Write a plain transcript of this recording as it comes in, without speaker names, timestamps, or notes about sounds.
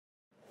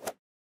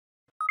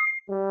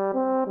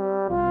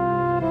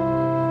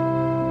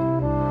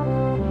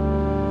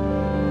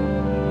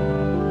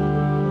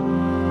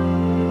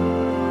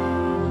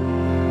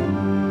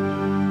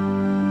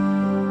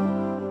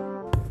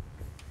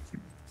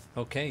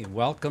Okay,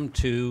 welcome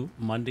to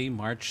Monday,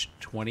 March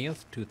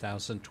 20th,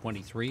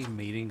 2023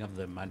 meeting of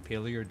the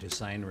Montpelier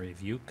Design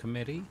Review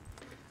Committee.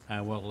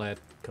 I will let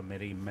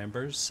committee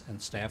members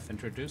and staff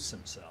introduce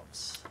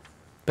themselves.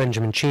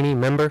 Benjamin Cheney,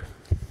 member.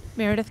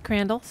 Meredith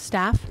Crandall,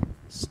 staff.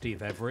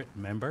 Steve Everett,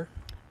 member.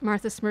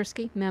 Martha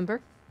Smirsky,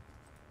 member.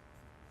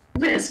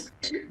 Liz,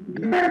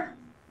 member.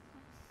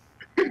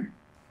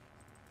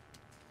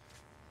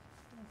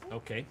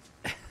 Okay.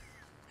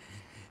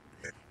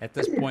 At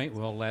this point,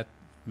 we'll let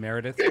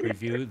Meredith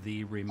review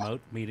the remote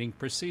meeting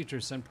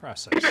procedures and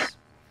process.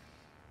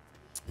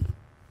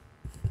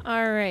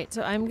 All right,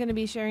 so I'm going to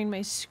be sharing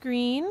my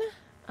screen.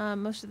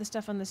 Most of the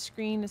stuff on the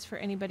screen is for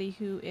anybody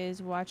who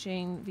is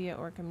watching via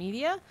Orca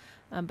Media,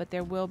 but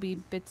there will be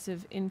bits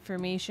of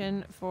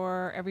information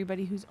for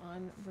everybody who's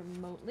on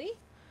remotely.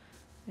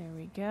 There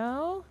we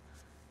go.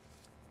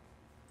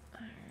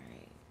 All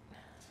right.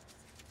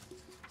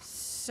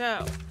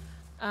 So,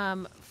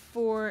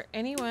 for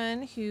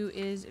anyone who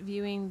is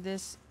viewing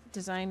this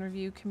Design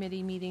Review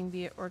Committee meeting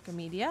via Orca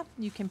Media,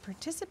 you can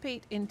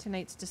participate in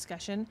tonight's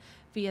discussion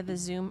via the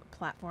Zoom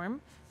platform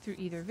through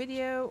either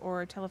video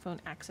or telephone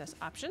access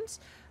options.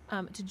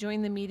 To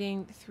join the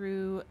meeting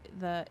through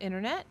the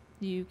internet,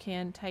 you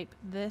can type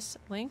this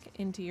link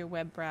into your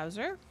web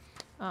browser,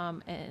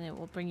 and it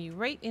will bring you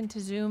right into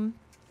Zoom,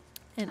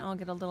 and I'll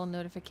get a little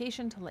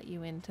notification to let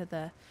you into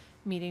the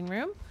meeting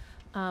room.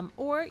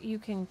 Or you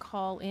can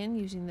call in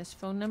using this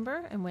phone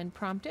number, and when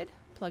prompted,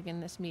 plug in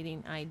this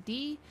meeting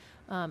ID.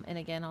 And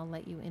again, I'll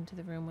let you into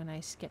the room when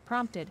I get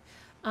prompted.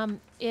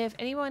 If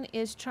anyone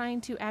is trying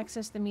to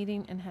access the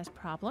meeting and has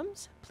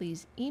problems,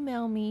 please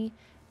email me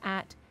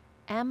at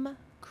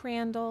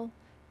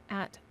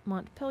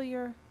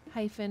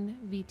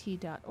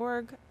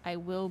mcrandall@montpelier-vt.org. I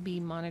will be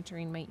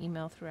monitoring my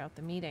email throughout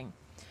the meeting.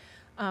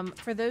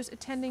 For those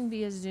attending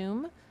via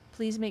Zoom,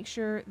 please make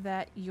sure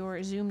that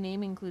your Zoom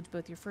name includes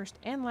both your first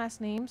and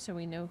last name so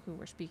we know who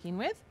we're speaking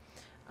with.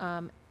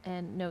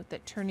 And note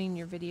that turning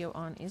your video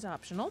on is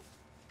optional.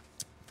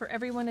 For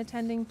everyone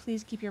attending,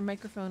 please keep your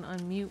microphone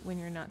on mute when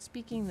you're not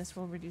speaking. This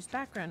will reduce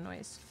background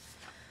noise.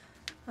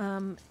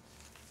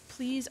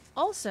 Please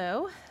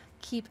also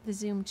keep the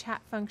Zoom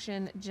chat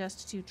function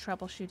just to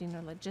troubleshooting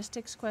or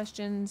logistics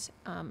questions.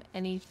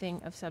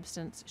 Anything of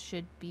substance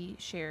should be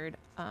shared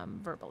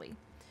verbally.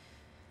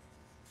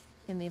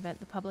 In the event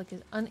the public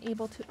is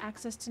unable to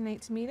access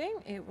tonight's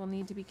meeting, it will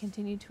need to be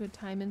continued to a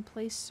time and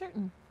place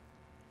certain.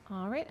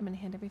 All right, I'm going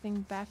to hand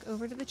everything back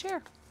over to the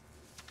chair.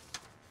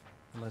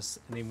 Unless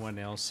anyone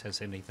else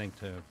has anything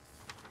to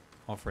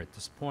offer at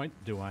this point,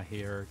 do I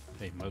hear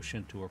a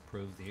motion to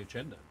approve the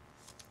agenda?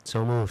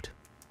 So moved.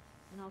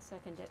 And I'll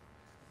second it.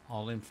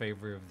 All in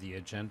favor of the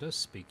agenda,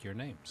 speak your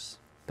names.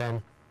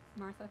 Ben.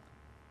 Martha.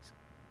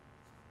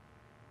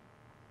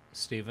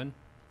 Stephen?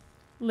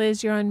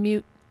 Liz, you're on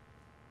mute.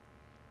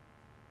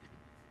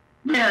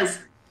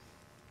 Liz,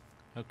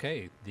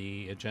 Okay,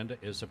 the agenda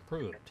is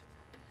approved.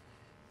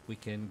 We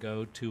can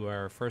go to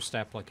our first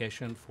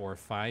application for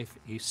 5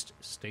 East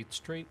State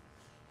Street.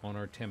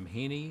 Owner Tim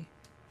Heaney,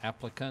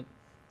 applicant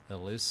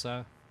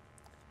Elisa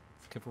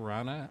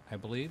Kivarana, I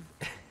believe.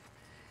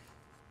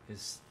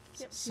 Is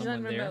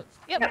someone there? Yep.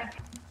 Yep. Okay,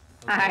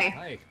 Hi.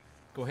 hi.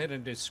 Go ahead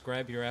and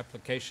describe your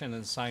application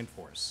and sign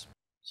for us.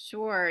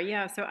 Sure.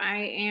 Yeah. So I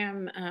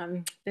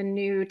am the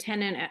new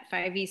tenant at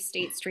 5 East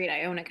State Street.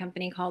 I own a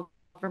company called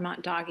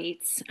Vermont Dog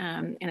Eats,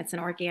 and it's an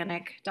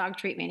organic dog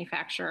treat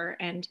manufacturer.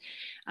 And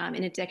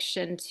in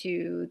addition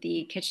to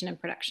the kitchen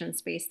and production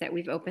space that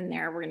we've opened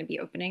there, we're going to be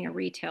opening a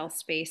retail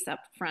space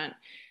up front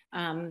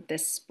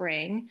this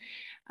spring.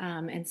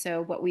 And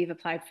so what we've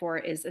applied for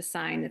is a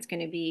sign that's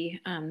going to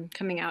be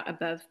coming out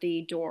above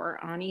the door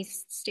on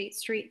East State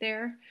Street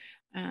there.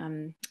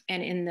 And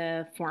in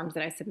the forms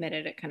that I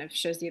submitted, it kind of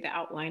shows you the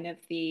outline of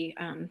the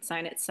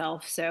sign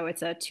itself. So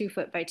it's a 2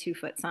 foot by 2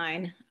 foot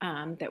sign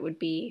that would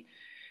be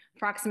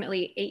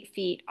approximately 8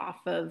 feet off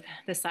of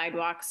the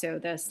sidewalk. So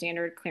the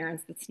standard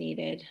clearance that's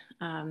needed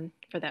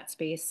for that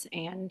space.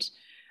 And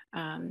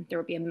there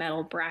will be a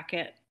metal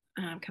bracket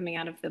coming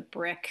out of the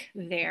brick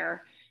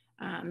there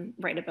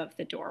right above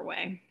the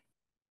doorway.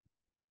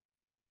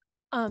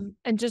 And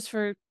just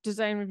for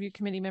Design Review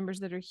Committee members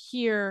that are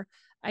here,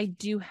 I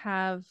do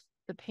have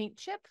the paint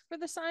chip for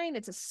the sign.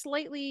 It's a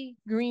slightly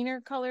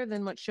greener color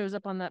than what shows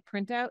up on that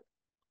printout.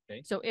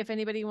 Okay. So if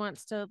anybody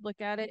wants to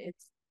look at it,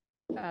 its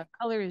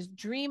color is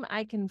Dream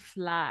I Can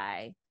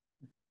Fly.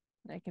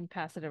 I can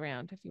pass it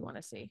around if you want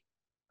to see.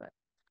 But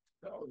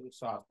Oh, the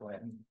soft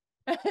land.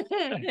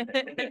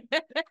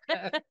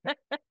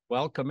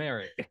 Welcome,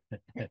 Eric.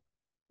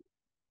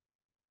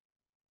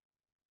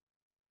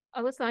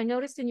 Alyssa, I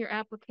noticed in your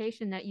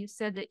application that you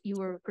said that you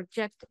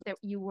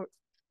were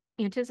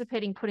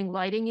anticipating putting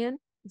lighting in.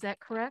 Is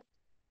that correct?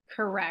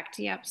 Correct.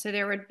 Yep. So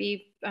there would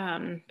be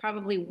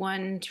probably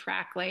one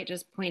track light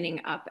just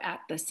pointing up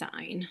at the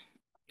sign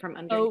from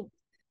under. oh,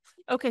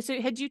 okay. So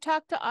had you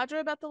talked to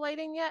Audra about the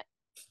lighting yet?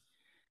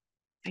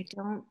 I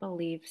don't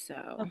believe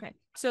so. Okay.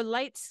 So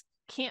lights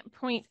can't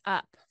point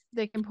up.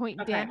 They can point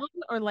Okay. down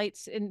or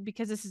lights in,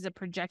 because this is a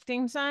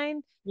projecting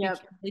sign. Yep.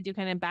 They do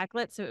kind of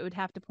backlit, so it would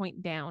have to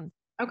point down.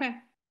 Okay.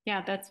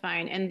 Yeah, that's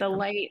fine. And the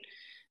light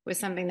was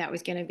something that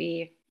was going to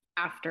be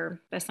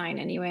after the sign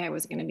anyway. I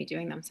was going to be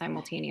doing them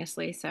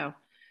simultaneously. So,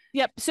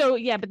 Yep. So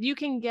yeah, but you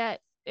can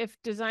get, if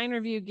design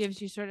review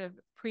gives you sort of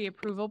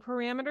pre-approval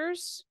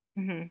parameters,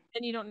 mhm.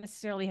 then you don't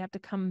necessarily have to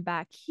come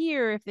back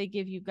here if they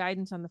give you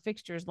guidance on the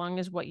fixture, as long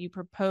as what you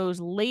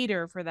propose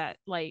later for that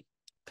light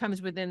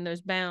comes within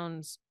those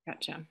bounds,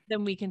 Gotcha.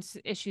 then we can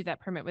issue that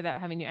permit without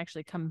having to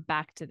actually come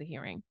back to the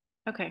hearing.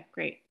 Okay,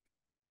 great.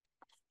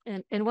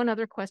 And one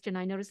other question,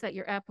 I noticed that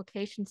your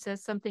application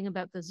says something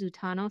about the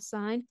Zutano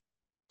sign.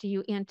 Do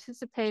you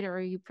anticipate or are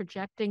you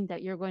projecting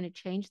that you're going to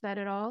change that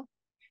at all?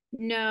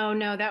 No,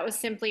 no, that was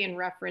simply in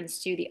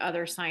reference to the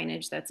other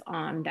signage that's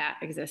on that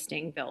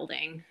existing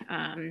building.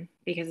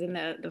 Because in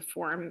the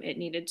form it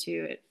needed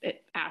to,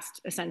 it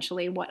asked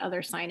essentially what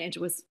other signage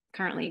was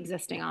currently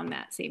existing on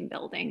that same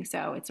building.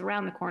 So it's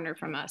around the corner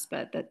from us,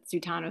 but the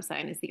Zutano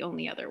sign is the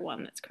only other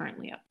one that's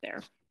currently up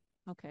there.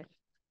 Okay.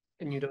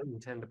 And you don't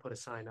intend to put a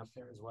sign up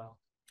there as well?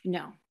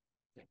 No.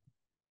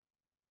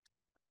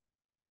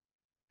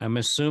 I'm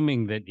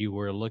assuming that you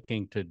were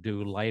looking to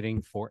do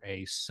lighting for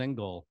a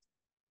single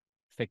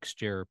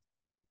fixture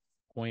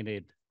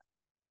pointed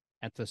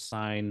at the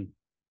sign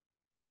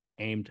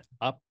aimed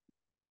up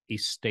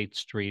East State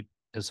Street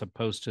as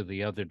opposed to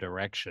the other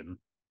direction.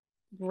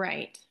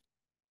 Right.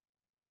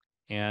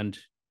 And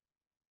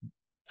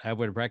I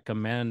would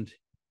recommend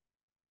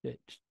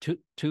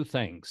two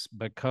things.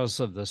 Because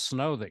of the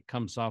snow that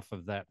comes off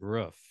of that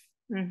roof,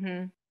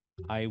 Mm-hmm.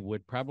 I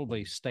would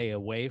probably stay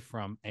away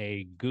from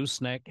a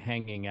gooseneck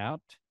hanging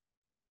out.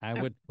 I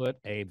would put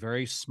a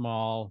very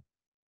small,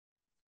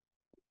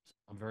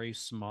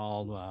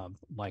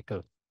 like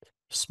a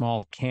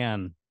small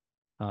can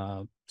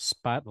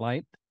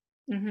spotlight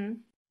Mm-hmm.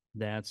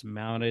 that's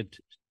mounted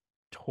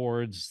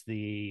towards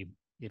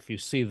if you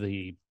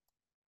see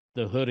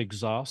the hood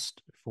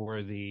exhaust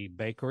for the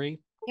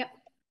bakery. Yep.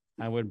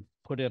 I would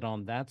put it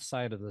on that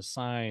side of the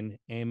sign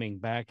aiming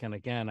back. And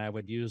again, I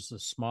would use the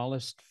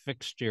smallest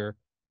fixture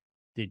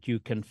that you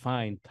can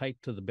find tight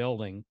to the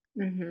building.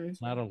 Mm-hmm.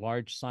 It's not a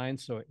large sign,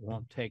 so it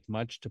won't take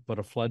much to put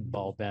a flood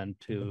bulb in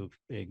to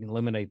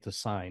eliminate the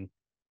sign.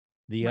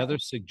 The other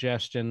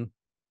suggestion,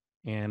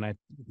 and I'm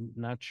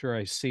not sure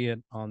I see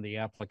it on the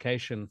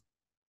application,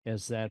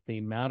 is that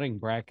the mounting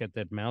bracket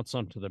that mounts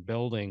onto the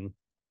building,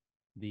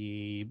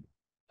 the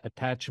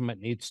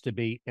attachment needs to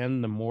be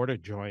in the mortar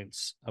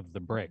joints of the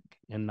brick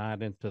and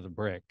not into the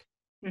brick.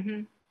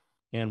 Mm-hmm.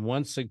 And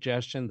one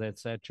suggestion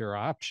that's at your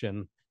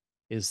option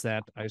is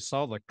that I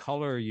saw the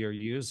color you're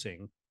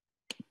using.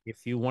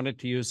 If you wanted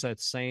to use that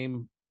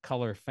same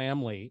color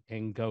family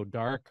and go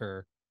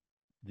darker,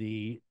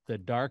 the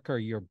darker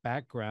your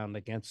background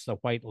against the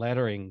white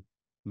lettering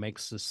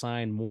makes the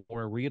sign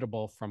more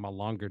readable from a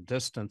longer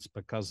distance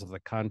because of the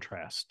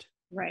contrast.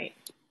 Right.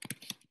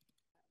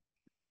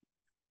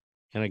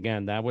 And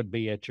again, that would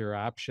be at your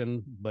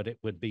option, but it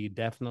would be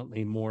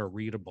definitely more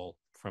readable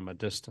from a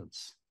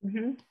distance.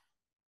 Mm-hmm.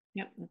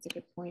 Yep, that's a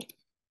good point.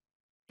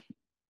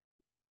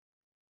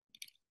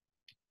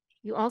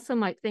 You also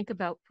might think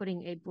about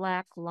putting a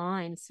black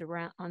line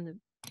on the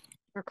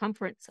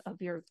circumference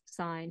of your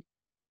sign.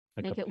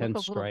 Like Make a it look a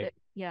little pinstripe. bit,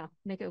 yeah,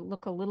 make it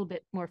look a little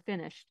bit more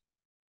finished.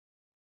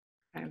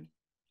 Okay.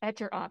 At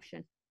your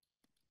option.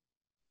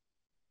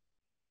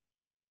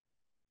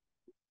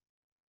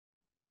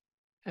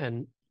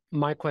 And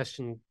my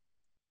question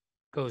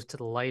goes to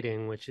the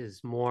lighting, which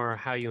is more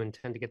how you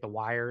intend to get the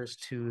wires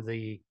to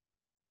the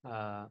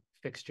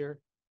fixture.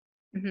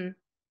 Mm-hmm.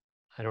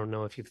 I don't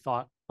know if you've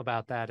thought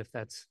about that, if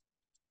that's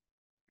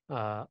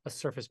a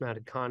surface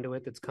mounted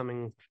conduit that's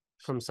coming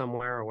from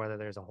somewhere, or whether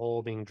there's a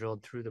hole being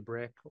drilled through the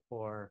brick,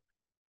 or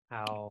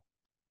how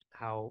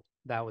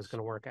that was going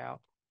to work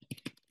out.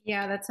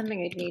 Yeah, that's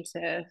something I'd need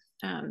to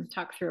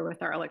talk through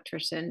with our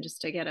electrician just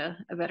to get a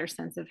better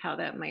sense of how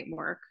that might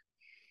work.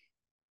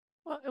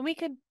 Well, and we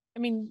can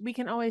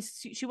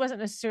always, she wasn't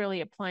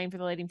necessarily applying for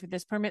the lighting for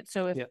this permit.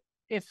 So if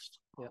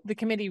Yep. the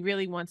committee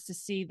really wants to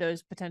see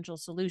those potential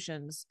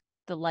solutions,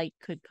 the light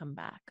could come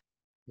back.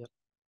 Yep.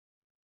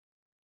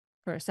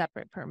 For a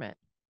separate permit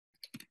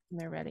when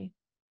they're ready.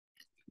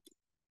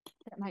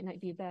 That might not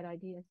be a bad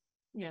idea.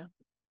 Yeah. I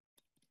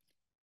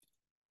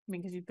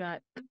mean, because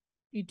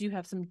you do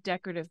have some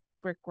decorative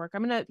brickwork.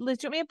 Liz,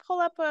 do you want me to pull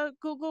up a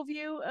Google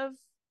view of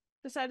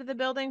the side of the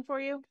building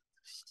for you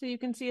so you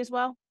can see as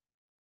well?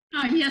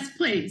 Yes,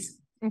 please.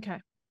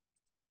 Okay.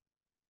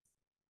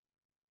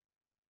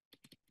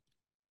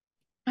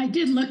 I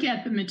did look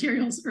at the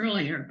materials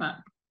earlier, but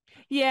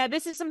Yeah,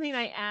 this is something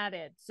I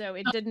added. So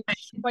it didn't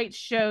quite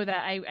show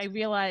that. I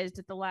realized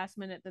at the last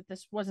minute that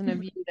this wasn't a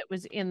view that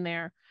was in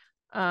there.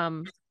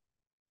 And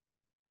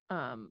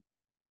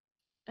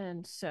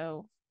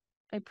so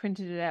I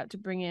printed it out to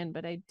bring in,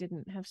 but I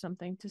didn't have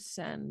something to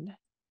send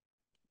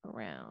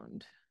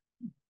around.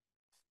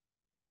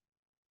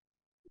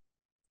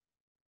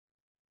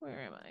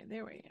 Where am I?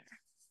 There we are.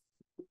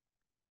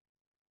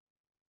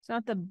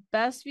 not the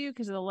best view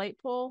because of the light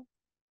pole,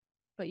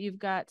 but you've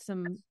got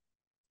some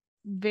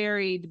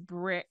varied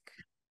brick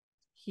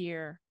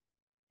here.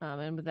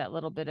 And with that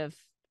little bit of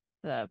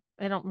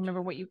I don't remember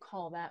what you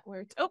call that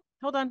where it's, oh,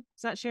 hold on.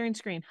 It's not sharing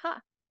screen.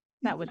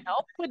 That would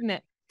help, wouldn't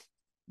it?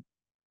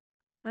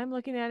 I'm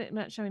looking at it. I'm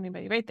not showing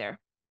anybody right there.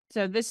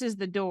 So this is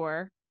the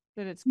door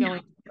that it's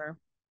going over.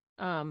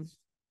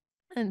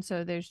 And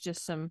so there's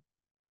just some,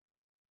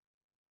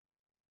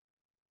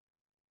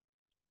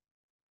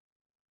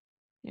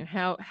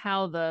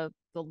 how the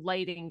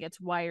lighting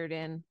gets wired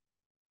in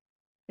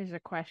is a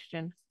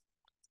question.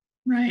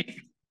 Right.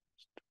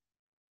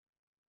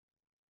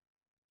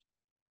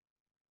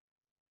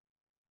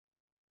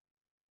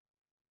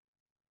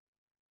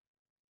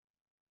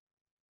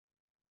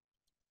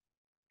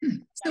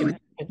 So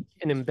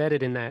And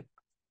embedded in that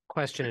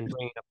question and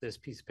bringing up this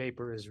piece of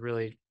paper is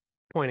really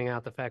pointing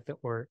out the fact that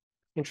we're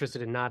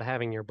interested in not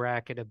having your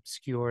bracket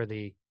obscure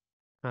the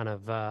kind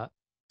of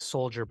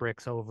soldier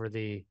bricks over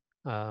the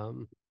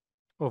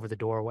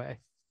doorway.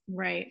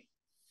 Right.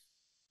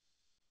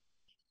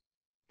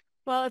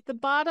 Well, if the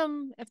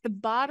bottom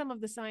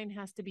of the sign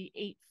has to be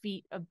 8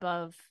 feet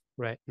above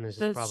Right. And this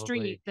the is probably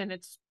street, then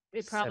it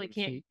probably 7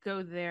 can't feet.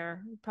 go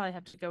there. You probably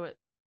have to go it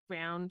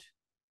round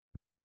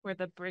where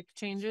the brick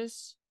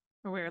changes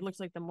or where it looks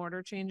like the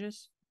mortar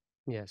changes.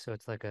 Yeah, so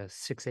it's like a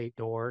 6-8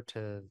 door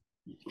to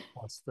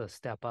plus the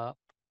step up.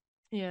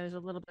 Yeah, there's a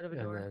little bit of a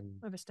And door then-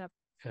 of a step.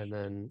 And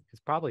then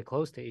it's probably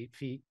close to 8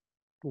 feet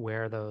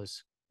where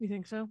those You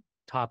think so?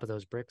 top of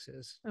those bricks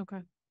is. Okay.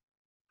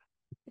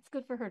 It's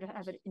good for her to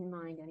have it in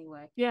mind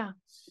anyway. Yeah.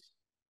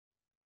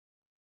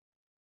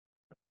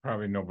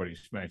 Probably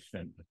nobody's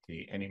mentioned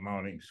that any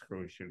mounting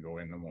screws should go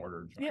in the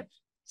mortar joints. Yep.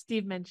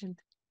 Steve mentioned.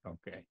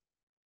 Okay.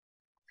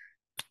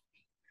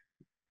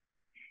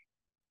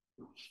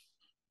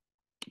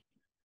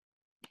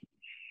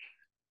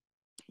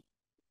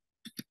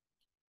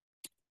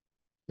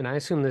 And I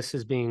assume this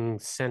is being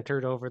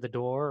centered over the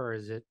door, or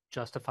is it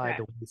justified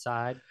to Correct. one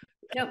side?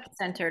 Nope,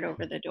 centered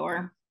over the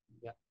door.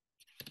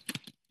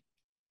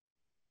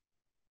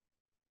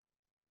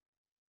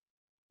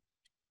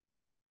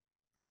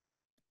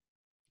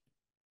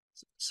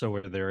 So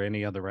are there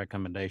any other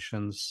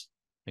recommendations?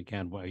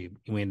 Again, we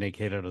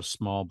indicated a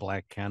small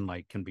black can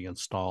light can be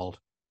installed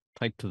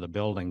tight to the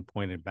building,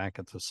 pointed back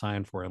at the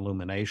sign for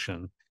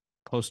illumination,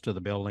 close to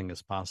the building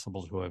as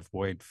possible to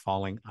avoid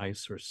falling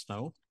ice or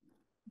snow.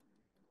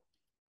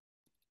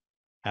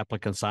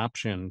 Applicant's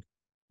option,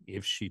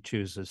 if she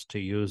chooses to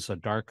use a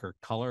darker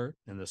color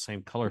in the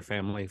same color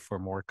family for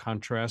more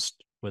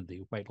contrast with the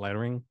white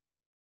lettering.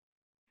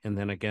 And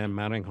then again,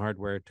 mounting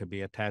hardware to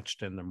be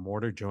attached in the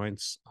mortar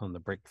joints on the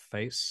brick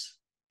face.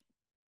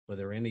 Were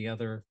there any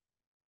other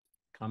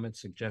comments,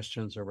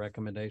 suggestions, or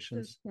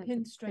recommendations? The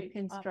Pinstripe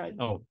pinstripe.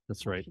 option. Oh,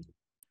 that's right.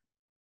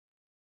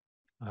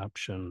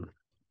 Option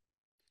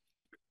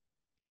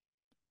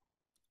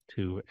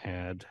to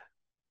add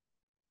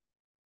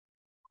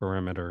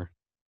perimeter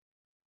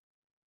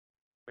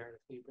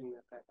Meredith, will you bring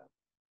that back up?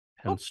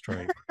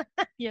 pinstripe.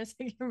 Yes,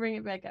 I can bring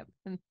it back up.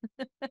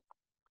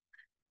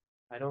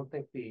 I don't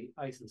think the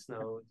ice and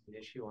snow is an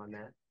issue on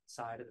that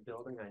side of the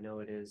building. I know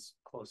it is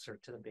closer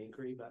to the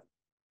bakery, but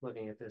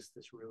looking at this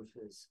roof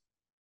is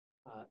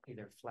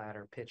either flat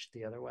or pitched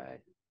the other way.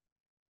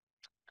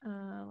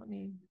 Let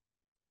me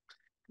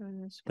go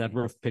this That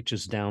way. roof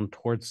pitches down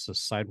towards the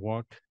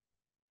sidewalk.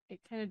 It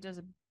kind of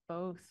does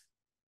both.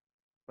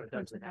 But it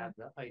Towards doesn't the have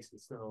the ice and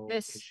snow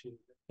This- issue.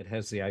 It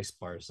has the ice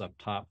bars up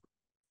top.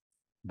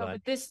 Oh,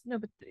 But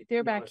but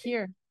they're back okay.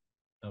 here.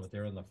 oh,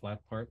 they're in the flat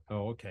part.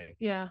 Oh, okay.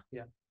 Yeah.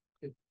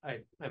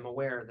 I'm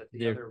aware that the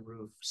There- other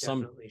roof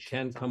Some definitely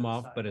can sheds on come the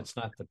off, but sidewalk. it's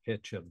not the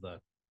pitch of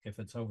if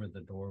it's over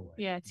the doorway.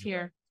 Yeah, it's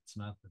here. It's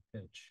not the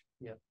pitch.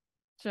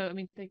 So, I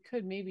mean, they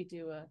could maybe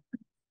do a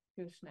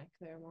gooseneck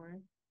there,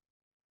 Warren.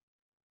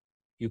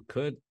 You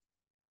could,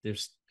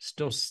 there's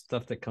still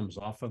stuff that comes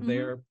off of Mhm.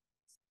 there.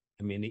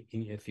 I mean,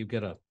 if you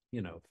get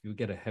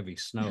a heavy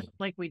snow,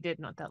 Like we did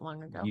not that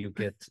long ago. you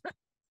get,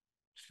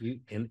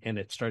 and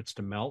it starts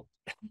to melt,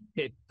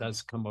 it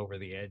does come over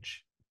the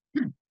edge.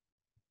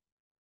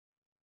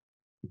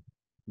 I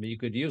mean, you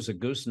could use a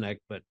gooseneck,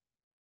 but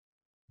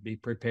be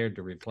prepared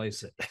to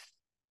replace it.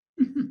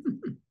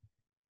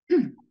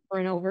 Over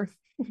and over.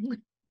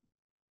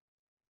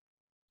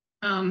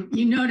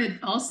 You noted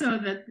also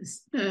that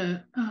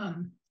the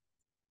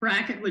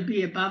bracket would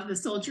be above the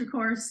soldier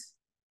course,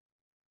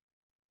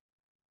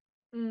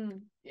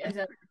 Is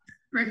that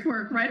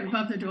brickwork right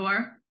above the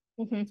door,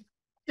 Mhm.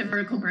 the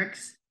vertical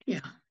bricks.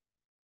 Yeah.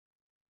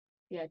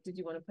 Yeah, did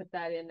you want to put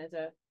that in as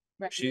a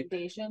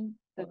recommendation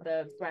that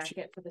the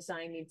bracket for the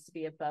sign needs to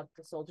be above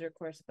the soldier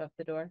course above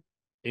the door?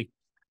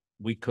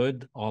 We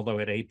could, although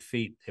at 8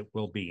 feet, it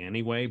will be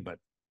anyway, but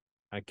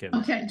I can,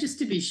 Okay, just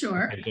to be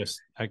sure.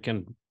 I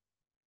can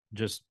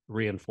just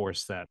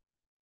reinforce that.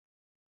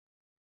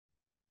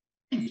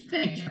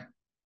 Thank you.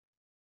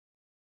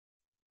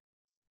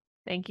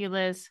 Thank you,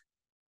 Liz.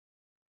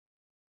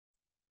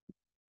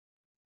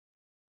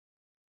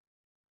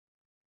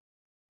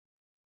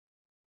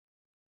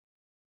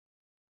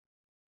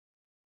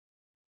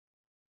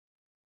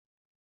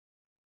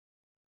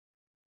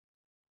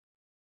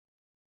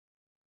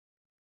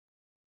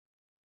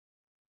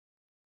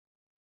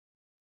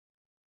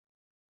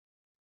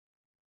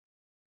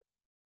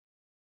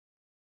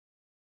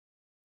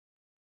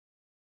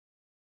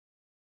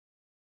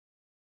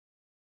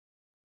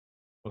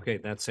 Okay,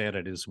 that's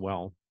added as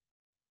well.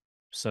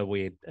 So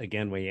we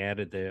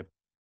added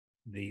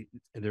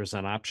there's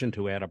an option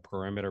to add a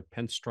perimeter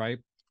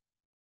pinstripe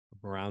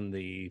around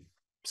the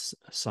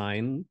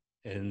sign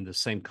in the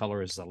same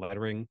color as the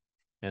lettering.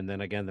 And then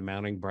again, the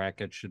mounting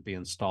bracket should be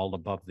installed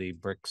above the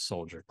brick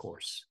soldier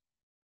course.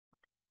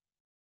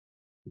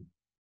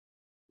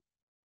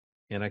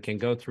 And I can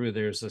go through,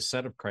 there's a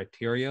set of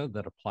criteria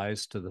that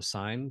applies to the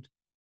sign,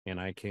 and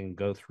I can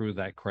go through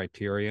that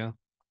criteria.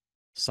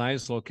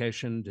 Size,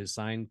 location,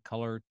 design,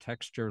 color,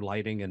 texture,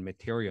 lighting, and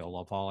material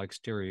of all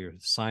exterior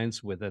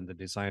signs within the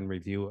design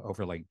review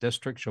overlay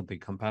district shall be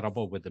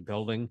compatible with the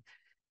building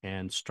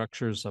and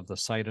structures of the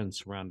site and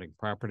surrounding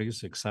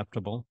properties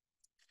acceptable.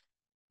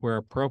 Where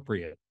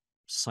appropriate,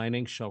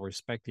 signing shall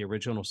respect the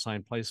original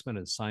sign placement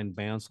and sign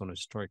bands on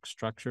historic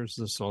structures.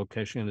 This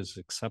location is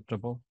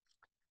acceptable.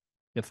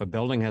 If a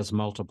building has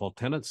multiple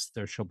tenants,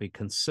 there shall be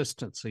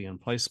consistency in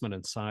placement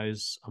and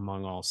size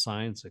among all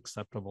signs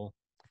acceptable.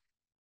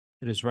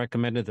 It is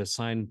recommended that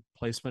sign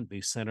placement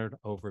be centered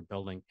over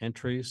building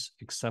entries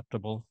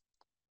acceptable.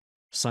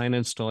 Sign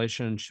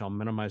installation shall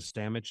minimize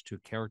damage to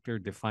character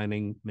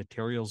defining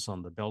materials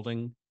on the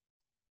building.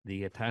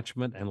 The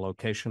attachment and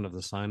location of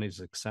the sign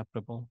is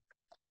acceptable.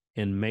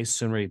 In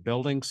masonry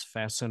buildings,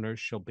 fasteners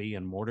shall be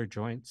in mortar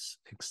joints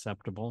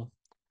acceptable.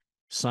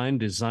 Sign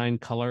design,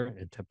 color,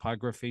 and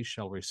typography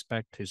shall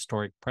respect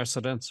historic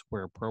precedents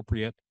where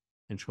appropriate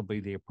and shall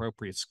be the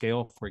appropriate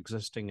scale for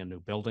existing and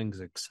new buildings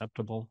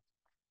acceptable.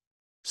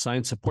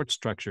 Sign support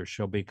structure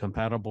shall be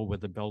compatible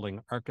with the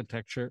building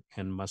architecture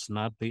and must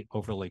not be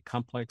overly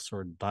complex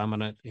or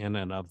dominant in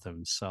and of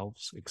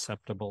themselves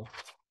acceptable.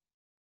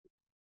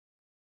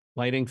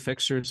 Lighting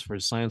fixtures for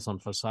signs on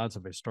facades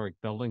of historic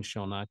buildings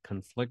shall not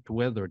conflict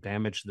with or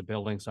damage the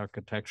building's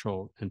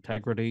architectural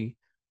integrity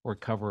or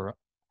cover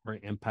or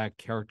impact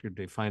character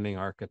defining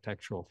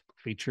architectural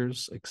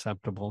features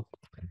acceptable.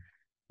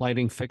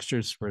 Lighting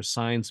fixtures for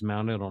signs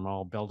mounted on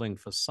all building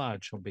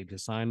facades shall be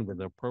designed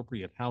with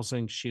appropriate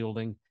housing,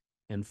 shielding,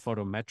 and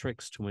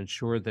photometrics to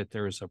ensure that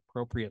there is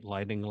appropriate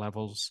lighting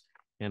levels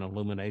and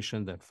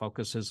illumination that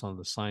focuses on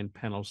the sign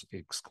panels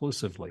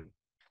exclusively.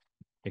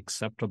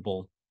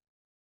 Acceptable.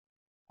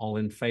 All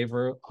in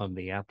favor of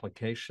the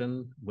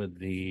application with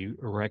the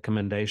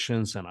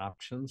recommendations and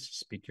options,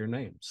 speak your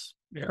names.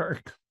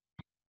 Eric.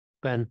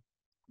 Ben,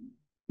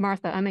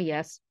 Martha, I'm a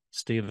yes.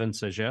 Stephen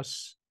says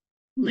yes.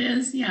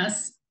 Liz,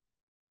 yes.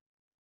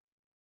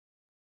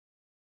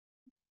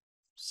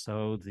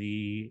 So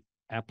the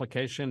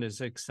application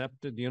is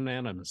accepted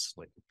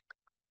unanimously.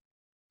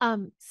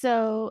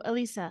 So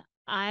Elisa,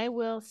 I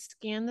will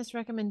scan this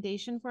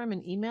recommendation form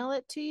and email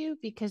it to you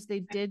because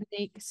they did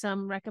make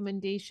some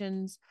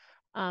recommendations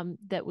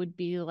that would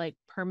be like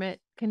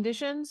permit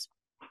conditions.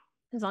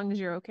 As long as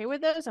you're okay with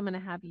those, I'm going to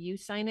have you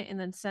sign it and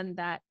then send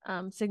that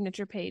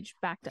signature page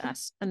back to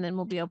us, and then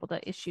we'll be able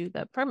to issue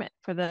the permit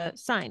for the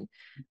sign.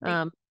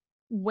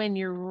 When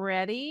you're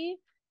ready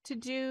to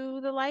do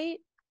the light,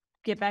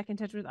 get back in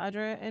touch with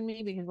Audra and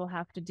me because we'll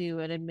have to do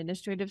an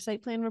administrative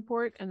site plan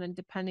report, and then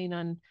depending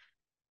on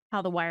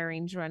how the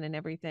wiring's run and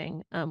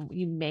everything,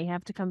 you may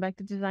have to come back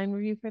to design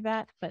review for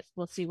that, but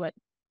we'll see what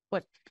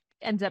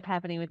ends up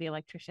happening with the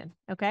electrician.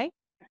 Okay.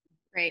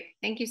 Great.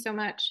 Thank you so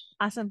much.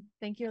 Awesome.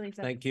 Thank you,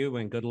 Lisa. Thank you,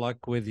 and good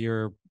luck with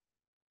your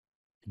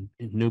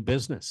new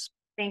business.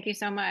 Thank you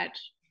so much.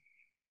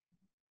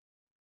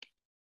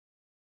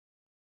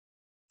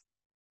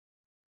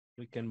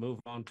 We can move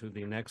on to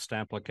the next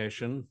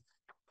application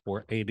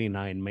for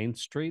 89 Main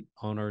Street,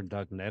 owner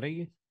Doug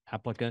Nettie.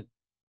 Applicant,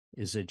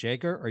 is it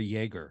Jaeger or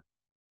Jaeger?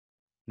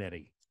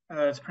 Nettie.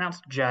 It's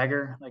pronounced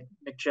Jagger. Like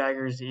Mick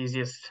Jagger is the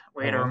easiest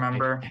way to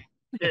remember.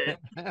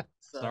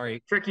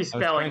 Sorry. Tricky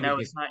spelling. No,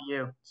 it's not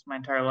you. It's my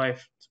entire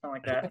life. It's been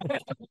like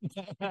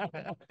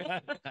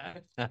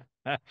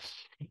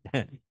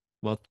that.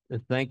 Well,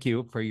 thank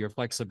you for your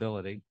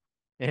flexibility,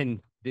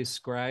 and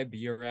describe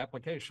your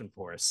application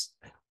for us.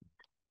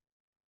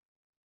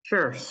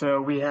 Sure.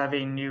 So we have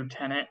a new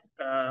tenant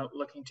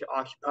looking to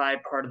occupy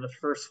part of the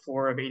first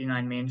floor of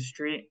 89 Main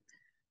Street.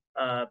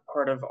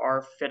 Part of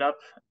our fit up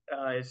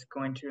is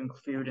going to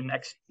include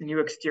a new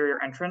exterior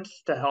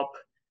entrance to help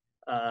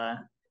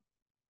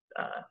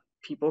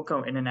people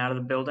go in and out of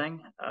the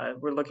building.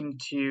 We're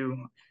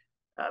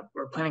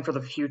planning for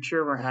the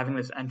future. We're having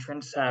this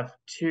entrance have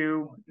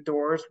two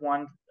doors,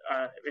 one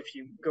if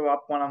you go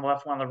up, one on the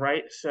left, one on the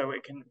right, so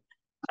it can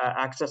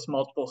access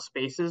multiple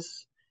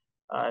spaces.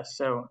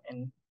 So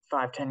in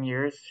 5-10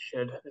 years,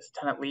 should this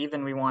tenant leave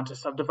and we want to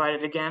subdivide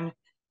it again,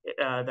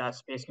 that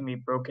space can be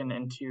broken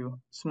into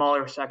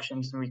smaller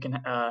sections, and we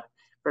can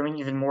bring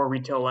even more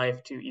retail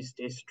life to East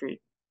State Street.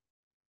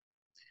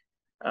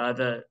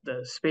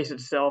 The space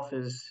itself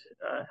is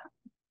a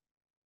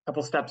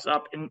couple steps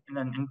up and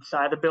then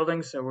inside the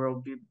building. So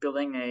we'll be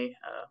building a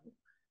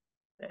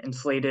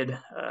insulated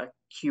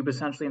cube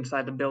essentially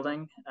inside the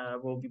building.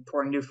 We'll be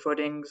pouring new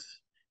footings,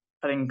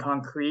 cutting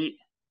concrete,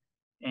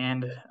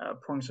 and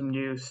pouring some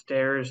new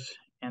stairs,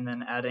 and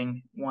then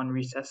adding one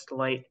recessed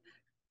light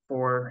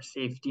for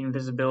safety and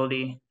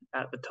visibility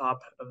at the top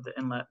of the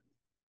inlet.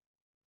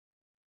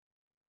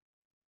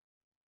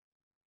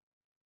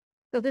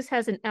 So this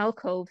has an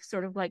alcove,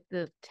 sort of like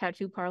the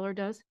tattoo parlor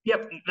does?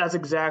 Yep, that's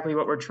exactly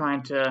what we're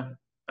trying to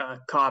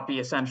copy,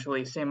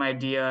 essentially. Same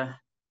idea,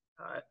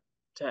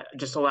 to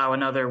just allow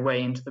another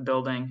way into the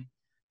building.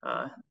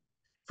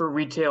 For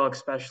retail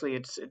especially,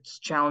 it's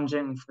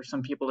challenging for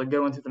some people to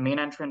go into the main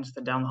entrance,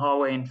 then down the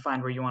hallway and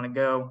find where you want to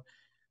go.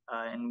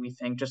 And we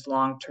think just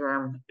long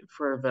term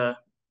for the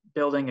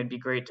building, it'd be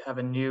great to have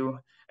a new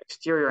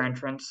exterior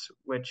entrance,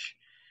 which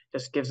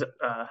just gives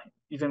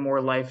even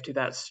more life to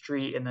that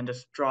street and then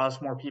just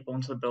draws more people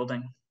into the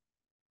building.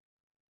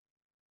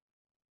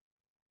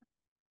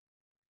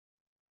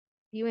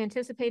 Do you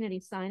anticipate any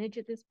signage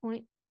at this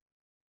point?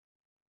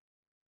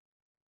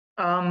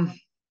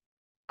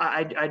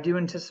 I do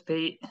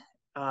anticipate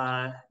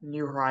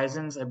New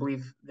Horizons. I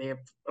believe they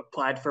have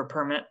applied for a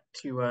permit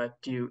to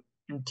do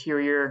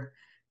interior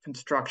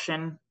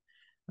construction,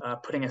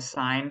 putting a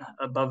sign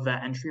above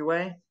that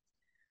entryway.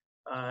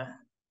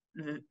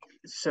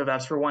 So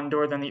that's for one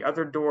door. Then the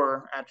other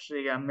door,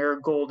 actually,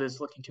 Marigold is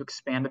looking to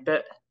expand a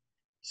bit.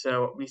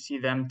 So we see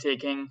them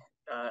taking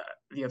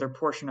the other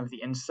portion of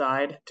the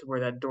inside to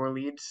where that door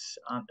leads.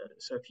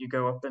 So if you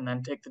go up and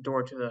then take the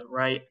door to the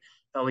right,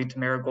 that'll lead to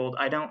Marigold.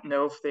 I don't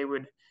know if they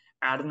would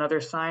add another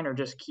sign or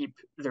just keep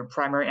their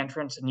primary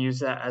entrance and use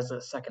that as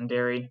a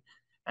secondary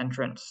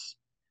entrance.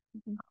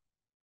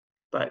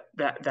 But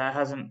that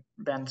hasn't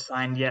been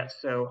signed yet,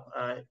 so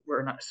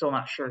we're still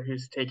not sure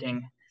who's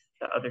taking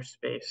the other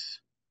space.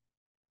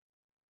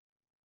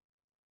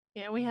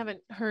 Yeah, we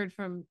haven't heard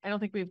from, I don't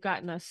think we've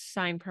gotten a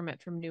sign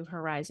permit from New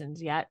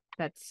Horizons yet.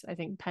 That's, I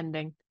think,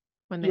 pending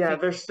when they Yeah,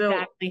 figure they're still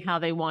exactly how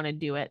they want to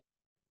do it.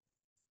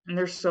 and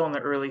they're still in the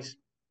early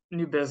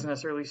new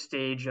business, early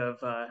stage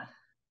of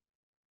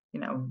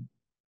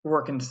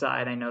work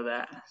inside. I know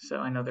that, so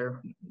I know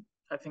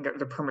I think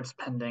the permit's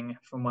pending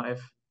from what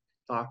I've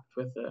talked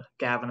with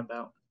Gavin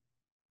about.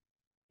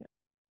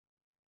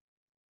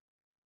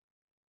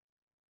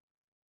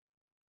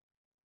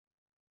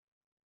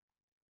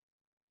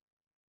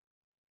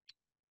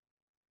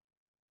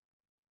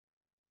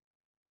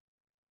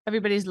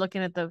 Everybody's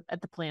looking at the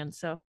plan,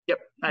 so Yep,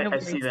 no I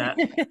see worries. that.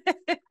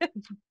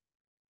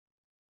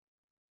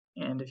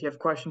 And if you have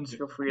questions,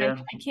 feel free I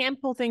to. can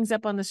pull things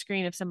up on the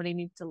screen if somebody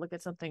needs to look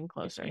at something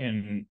closer.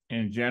 In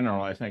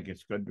general, I think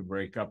it's good to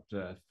break up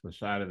the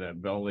facade of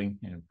that building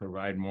and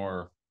provide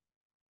more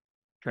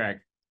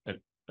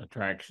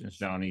attractions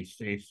down East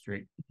State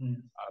Street.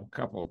 Mhm. A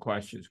couple of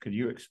questions. Could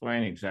you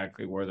explain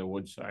exactly where the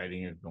wood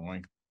siding is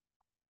going?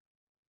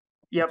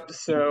 Yep.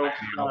 So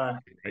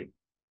Right.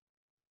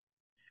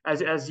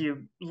 as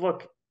you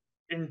look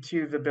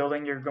into the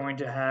building, you're going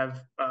to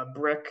have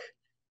brick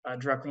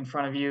directly in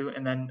front of you,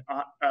 and then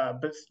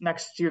but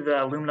next to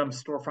the aluminum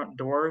storefront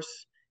doors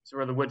is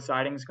where the wood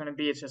siding is going to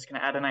be. It's just going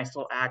to add a nice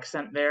little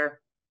accent there,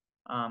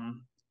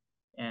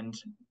 and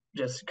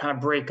just kind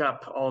of break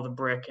up all the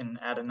brick and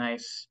add a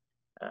nice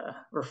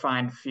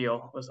refined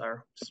feel was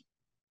our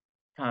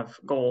kind of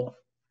goal.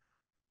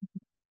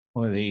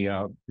 Well, the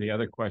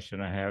other question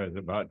I have is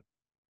about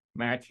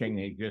matching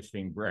the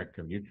existing brick.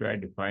 Have you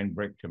tried to find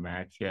brick to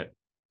match yet?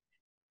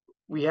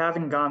 We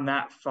haven't gone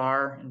that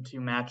far into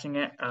matching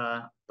it,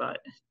 but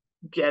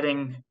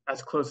getting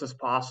as close as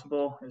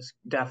possible is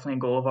definitely a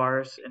goal of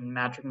ours, and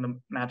matching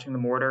the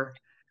mortar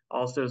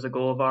also is a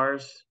goal of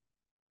ours.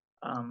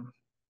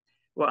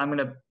 What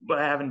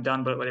I haven't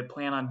done, but what I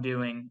plan on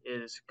doing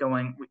is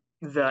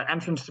the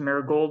entrance to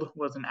Marigold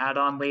was an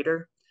add-on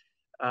later,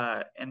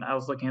 and I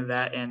was looking at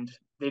that, and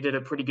they did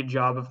a pretty good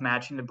job of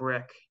matching the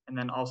brick and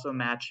then also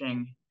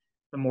matching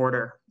the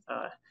mortar.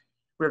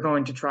 We're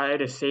going to try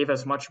to save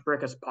as much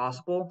brick as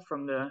possible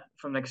from the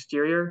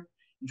exterior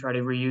and try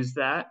to reuse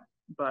that.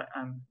 But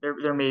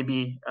there may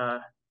be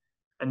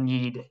a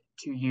need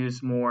to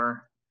use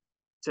more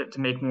to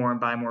make more and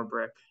buy more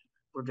brick.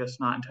 We're just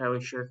not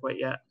entirely sure quite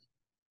yet.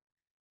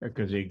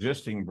 Because the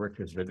existing brick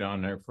has been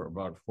down there for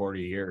about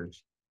 40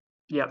 years.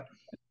 Yep.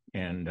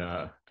 And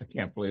I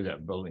can't believe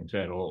that building's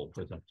that old,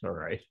 but that's all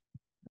right.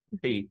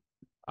 If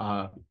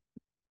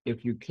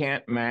you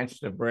can't match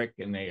the brick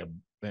and it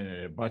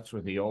abuts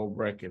with the old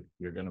brick, if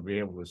you're going to be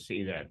able to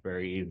see that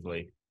very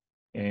easily.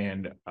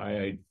 And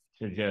I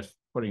suggest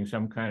putting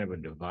some kind of a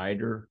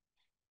divider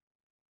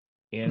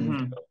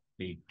in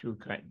the two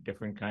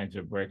different kinds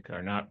of brick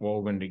are not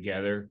woven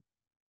together.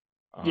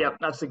 Yep,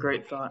 that's a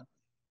great thought.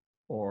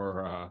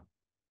 Or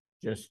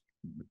just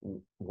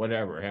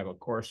whatever, have a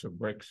course of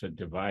bricks that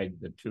divide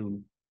the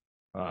two.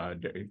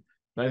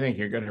 I think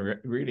you're going to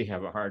really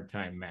have a hard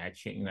time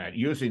matching that.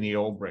 Using the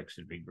old bricks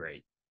would be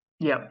great.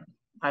 Yep.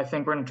 I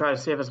think we're going to try to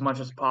save as much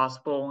as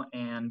possible.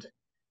 And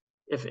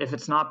if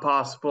it's not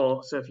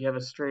possible, so if you have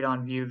a straight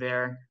on view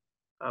there,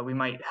 we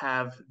might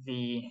have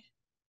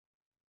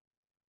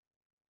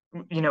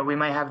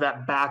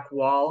that back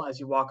wall as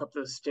you walk up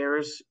the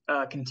stairs,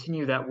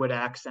 continue that wood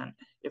accent.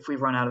 If we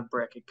run out of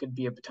brick, it could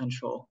be a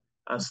potential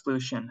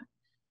solution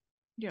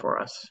for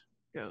us.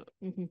 Go.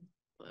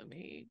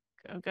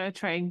 I'm gonna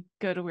try and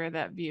go to where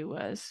that view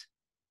was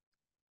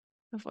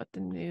of what the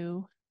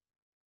new.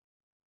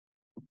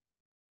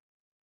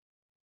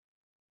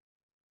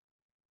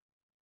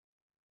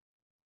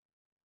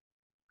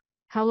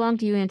 How long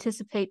do you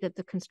anticipate that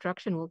the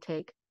construction will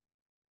take?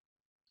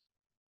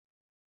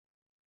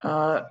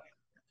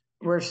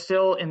 We're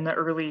still in the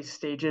early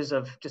stages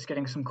of just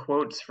getting some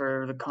quotes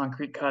for the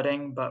concrete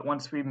cutting, but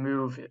once we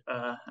move,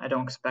 I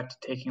don't expect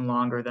it taking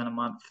longer than a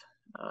month.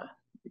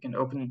 We can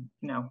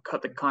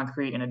cut the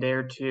concrete in a day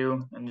or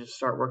two and just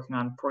start working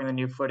on pouring the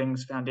new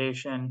footings,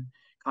 foundation,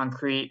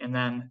 concrete, and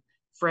then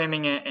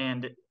framing it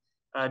and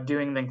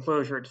doing the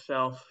enclosure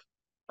itself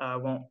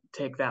won't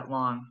take that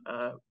long.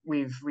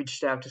 We've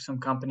reached out to some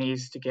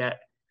companies to get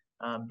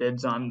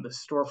bids on the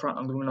storefront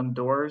aluminum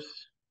doors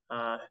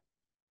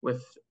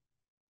with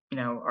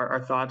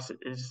our thoughts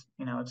is,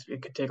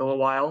 it could take a little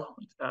while.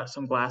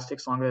 Some glass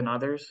takes longer than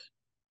others.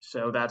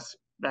 So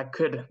that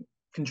could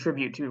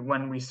contribute to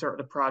when we start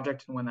the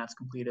project and when that's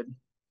completed.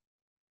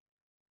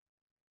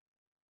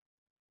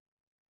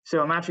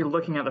 So I'm actually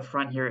looking at the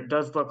front here. It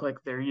does look like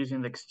they're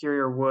using the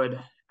exterior wood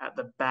at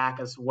the back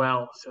as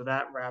well. So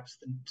that wraps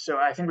them. So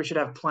I think we should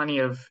have plenty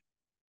of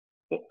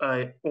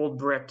old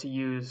brick to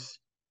use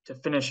to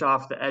finish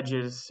off the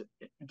edges,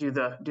 do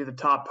the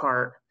top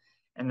part,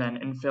 and then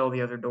infill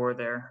the other door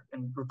there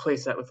and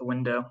replace that with a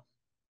window.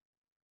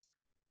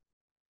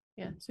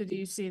 Yeah. So do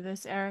you see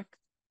this, Eric?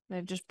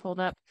 They've just pulled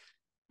up.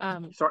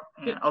 Sorry,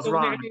 yeah, I was so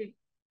wrong.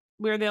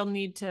 Where they'll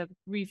need to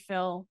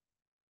refill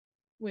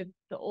with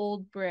the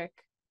old brick,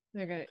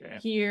 they're gonna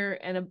here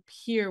and up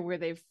here where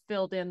they've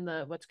filled in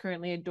what's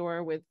currently a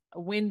door with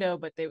a window,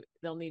 but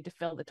they'll need to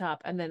fill the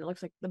top, and then it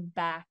looks like the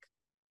back.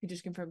 You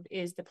just confirmed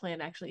is the plan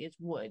actually is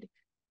wood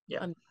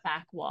on the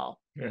back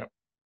wall. Yeah.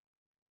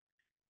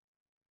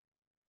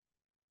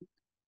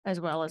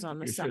 As well as on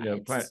the You sides.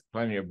 should have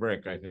plenty of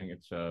brick. I think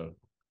it's a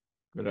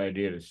good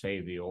idea to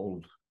save the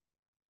old.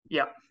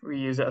 Yeah,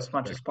 reuse it as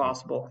much as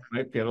possible.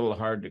 Might be a little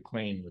hard to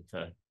clean with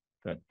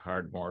that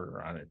hard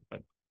mortar on it,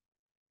 but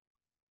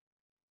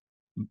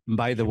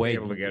by the way, be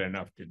able to get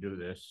enough to do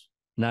this.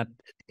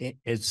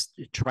 It's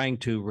trying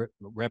to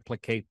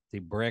replicate the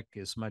brick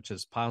as much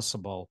as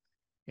possible.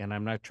 And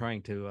I'm not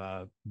trying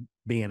to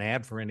be an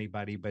ad for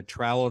anybody, but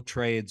trowel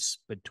trades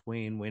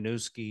between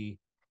Winooski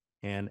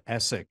and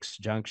Essex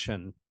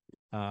Junction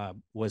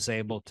was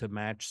able to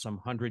match some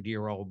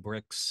 100-year-old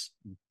bricks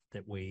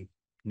that we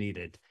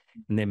needed,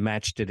 and they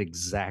matched it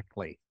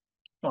exactly.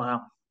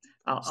 Wow.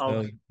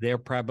 So they're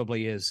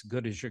probably as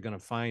good as you're going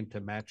to find to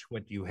match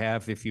what you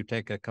have. If you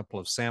take a couple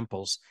of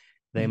samples,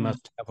 they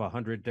must have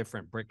 100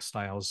 different brick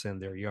styles in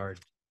their yard.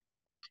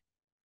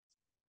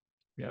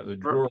 Yeah, the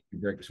jewelry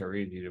bricks are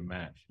easy to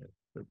match.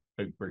 It's a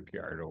big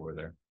brickyard over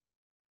there.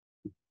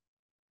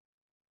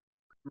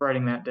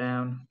 Writing that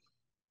down.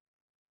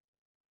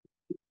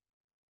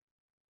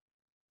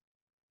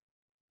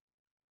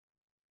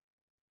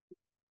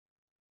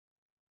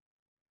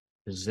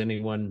 Does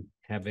anyone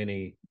have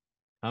any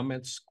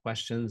comments,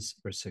 questions,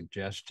 or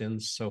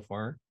suggestions so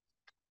far?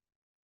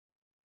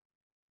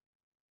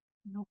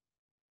 Nope.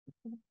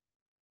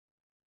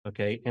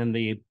 Okay, and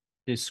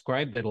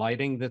describe the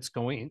lighting that's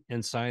going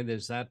inside.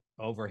 Is that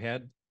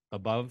overhead,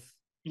 above?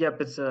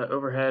 Yep, it's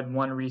overhead,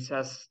 one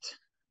recessed.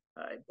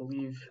 I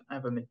believe I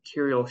have a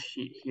material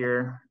sheet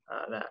here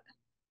that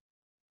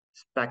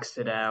specs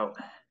it out.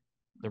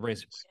 The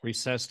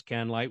recessed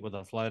can light with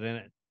a flood in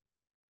it?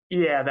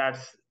 Yeah,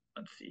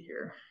 let's see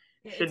here.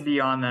 Should be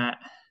on that.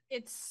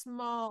 It's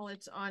small.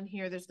 It's on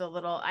here. There's the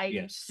little,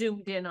 I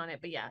zoomed in on it,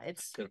 but yeah,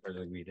 it's. Could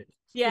barely read it.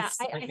 Yeah,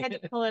 I had to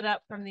pull it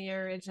up from the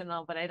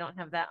original, but I don't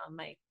have that on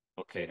my.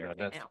 Okay, no,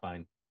 that's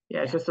fine.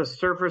 Yeah, it's just a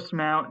surface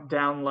mount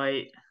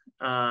downlight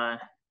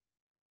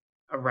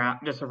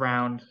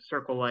around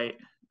circle light.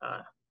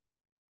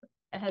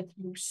 It has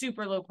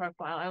super low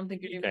profile. I don't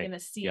think you're even going to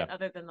see it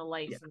other than the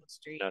light from the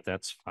street. No,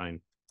 that's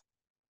fine.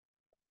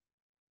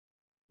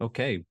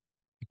 Okay,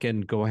 you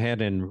can go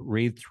ahead and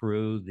read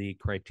through the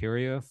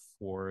criteria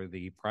for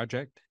the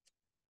project.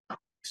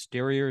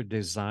 Exterior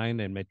design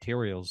and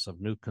materials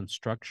of new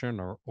construction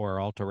or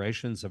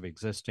alterations of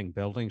existing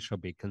buildings shall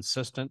be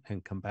consistent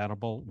and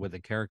compatible with the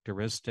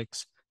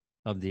characteristics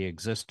of the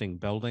existing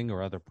building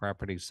or other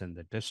properties in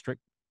the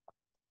district.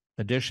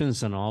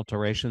 Additions and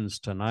alterations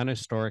to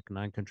non-historic,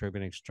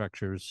 non-contributing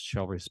structures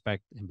shall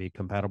respect and be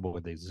compatible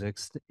with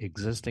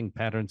existing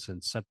patterns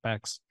and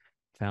setbacks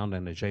found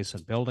in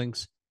adjacent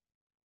buildings.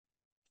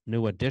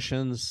 New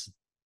additions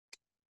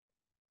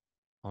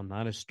on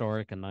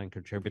non-historic and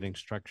non-contributing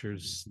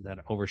structures that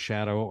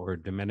overshadow or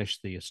diminish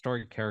the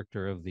historic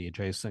character of the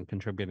adjacent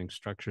contributing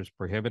structures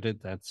prohibited.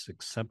 That's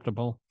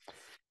acceptable.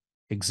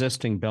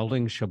 Existing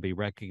buildings shall be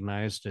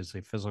recognized as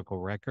a physical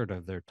record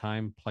of their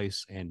time,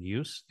 place, and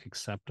use.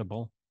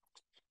 Acceptable.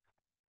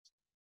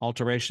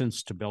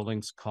 Alterations to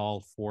buildings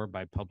called for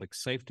by public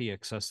safety,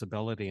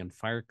 accessibility, and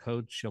fire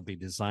codes shall be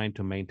designed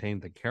to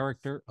maintain the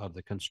character of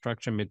the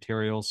construction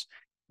materials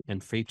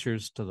and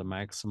features to the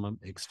maximum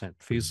extent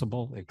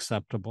feasible.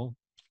 Acceptable.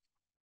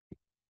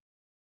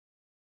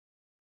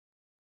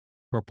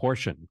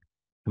 Proportion.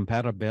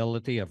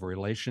 Compatibility of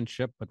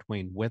relationship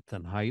between width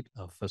and height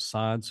of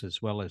facades,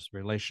 as well as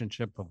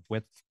relationship of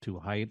width to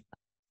height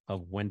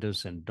of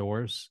windows and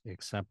doors.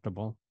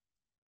 Acceptable.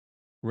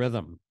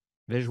 Rhythm.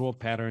 Visual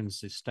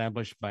patterns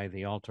established by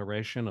the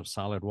alteration of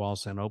solid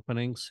walls and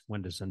openings,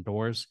 windows and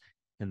doors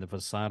in the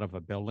facade of a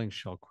building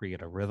shall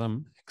create a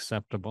rhythm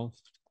acceptable.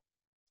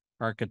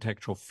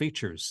 Architectural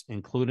features,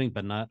 including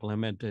but not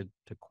limited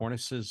to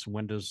cornices,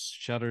 windows,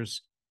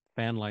 shutters,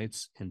 fan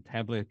lights,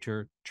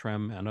 entablature,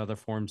 trim, and other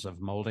forms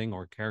of molding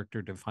or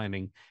character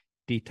defining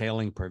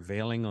detailing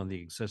prevailing on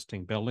the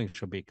existing building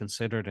shall be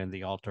considered in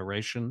the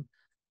alteration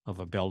of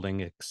a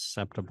building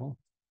acceptable.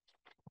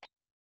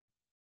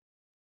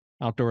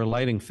 Outdoor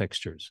lighting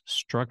fixtures.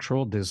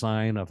 Structural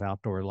design of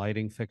outdoor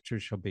lighting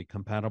fixtures shall be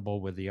compatible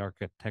with the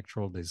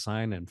architectural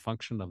design and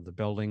function of the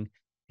building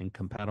and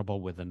compatible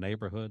with the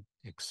neighborhood,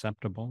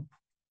 acceptable.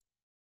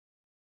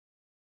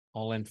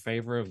 All in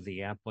favor of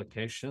the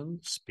application,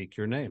 speak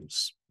your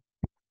names.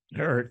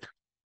 Eric,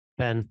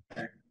 Ben,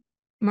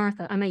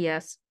 Martha, I'm a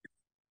yes.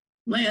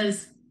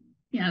 Liz,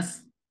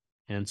 yes.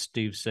 And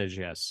Steve says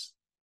yes.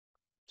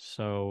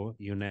 So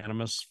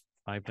unanimous,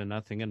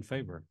 5-0 in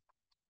favor.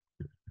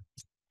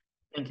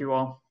 Thank you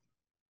all.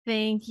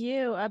 Thank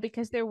you.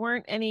 Because there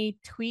weren't any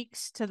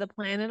tweaks to the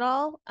plan at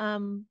all,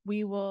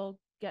 we will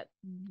get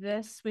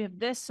this. We have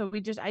this, so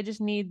I just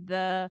need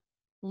the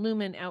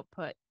lumen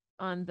output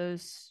on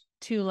those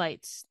two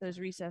lights, those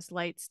recessed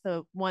lights,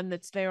 the one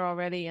that's there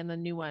already and the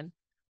new one.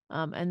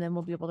 And then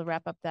we'll be able to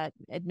wrap up that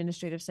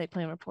administrative site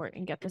plan report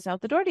and get this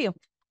out the door to you.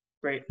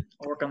 Great.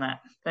 I'll work on that.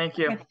 Thank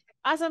you. Okay.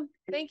 Awesome.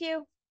 Thank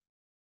you.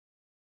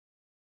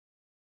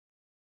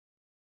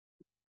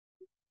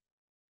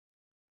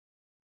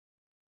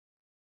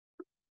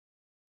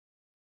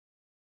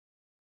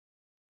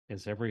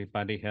 Has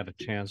everybody had a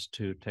chance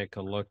to take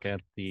a look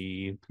at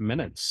the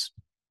minutes?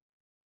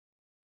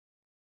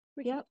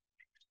 Yep.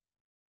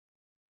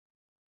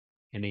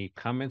 Any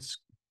comments,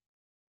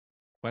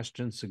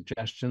 questions,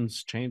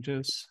 suggestions,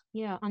 changes?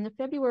 Yeah, on the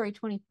February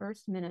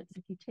 21st minutes,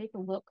 if you take a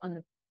look on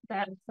the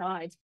back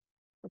side,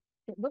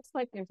 it looks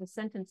like there's a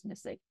sentence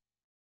missing.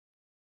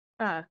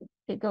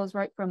 It goes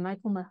right from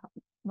Michael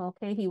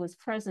Mulcahy was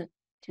present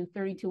to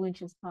 32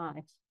 inches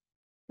high,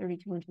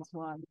 32 inches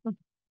wide.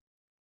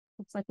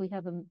 Looks like we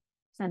have a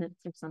sentence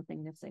or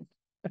something missing.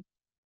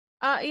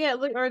 Yeah,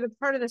 look, or the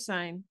part of the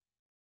sign.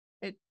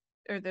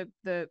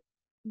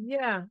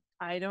 Yeah,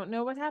 I don't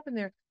know what happened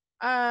there.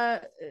 I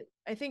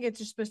think it's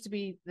just supposed to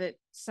be that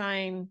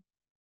sign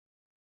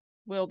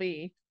will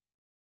be,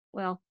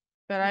 Well,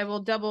 but I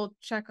will double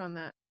check on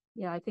that.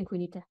 yeah, I think we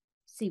need to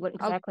see what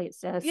exactly it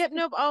says. Yep,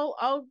 nope,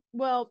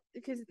 well,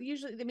 because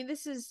usually, I mean,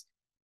 this is,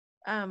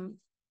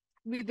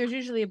 there's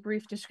usually a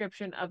brief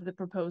description of the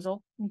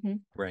proposal.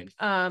 Right.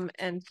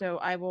 And so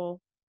I will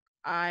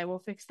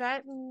fix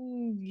that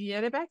and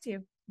get it back to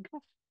you. Okay.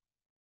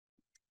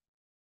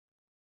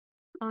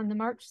 On the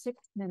March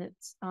 6th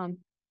minutes,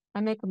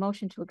 I make a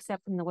motion to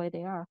accept them the way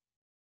they are.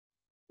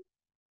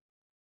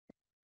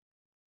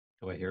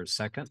 Do I hear a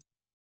second?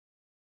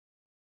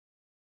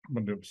 I'm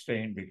going to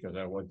abstain because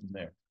I wasn't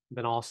there.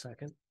 Ben, all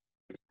second.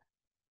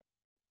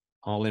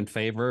 All in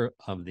favor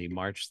of the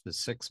March the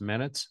 6th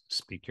minutes,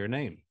 speak your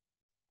name.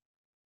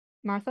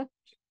 Martha?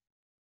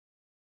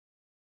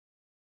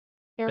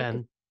 Eric,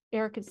 Ben,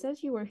 Eric, it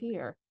says you were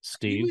here. You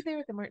Steve, were there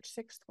at the March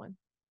 6th one.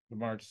 The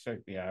March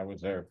 6th, yeah, I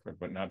was there,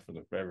 but not for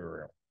the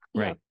February.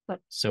 Yeah, right. but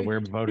So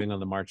we're voting on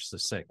the March the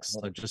 6th.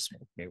 So just,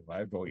 Okay, well,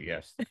 I vote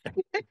yes.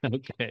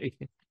 okay.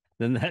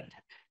 Then I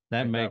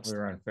that thought makes, we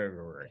were on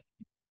February.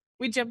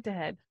 We jumped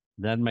ahead.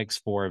 that makes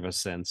 4 of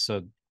us in.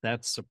 So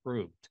that's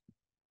approved.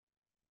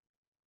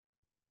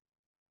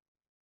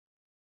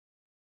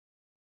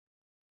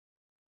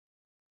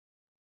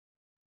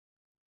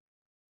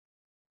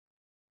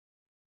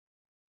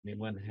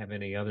 Anyone have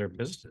any other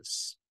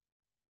business?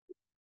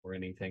 Or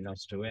anything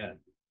else to add?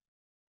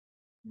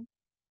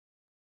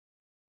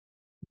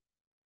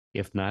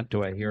 If not,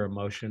 do I hear a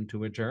motion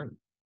to adjourn?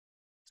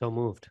 so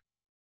moved.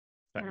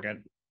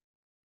 Second,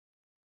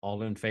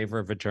 All in favor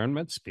of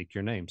adjournment, speak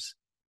your names.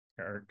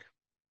 Eric.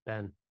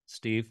 Ben.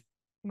 Steve,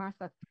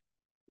 Martha.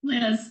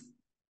 Liz.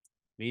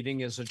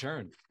 meeting is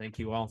adjourned. Thank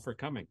you all for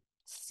coming.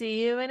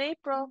 See you in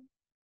April.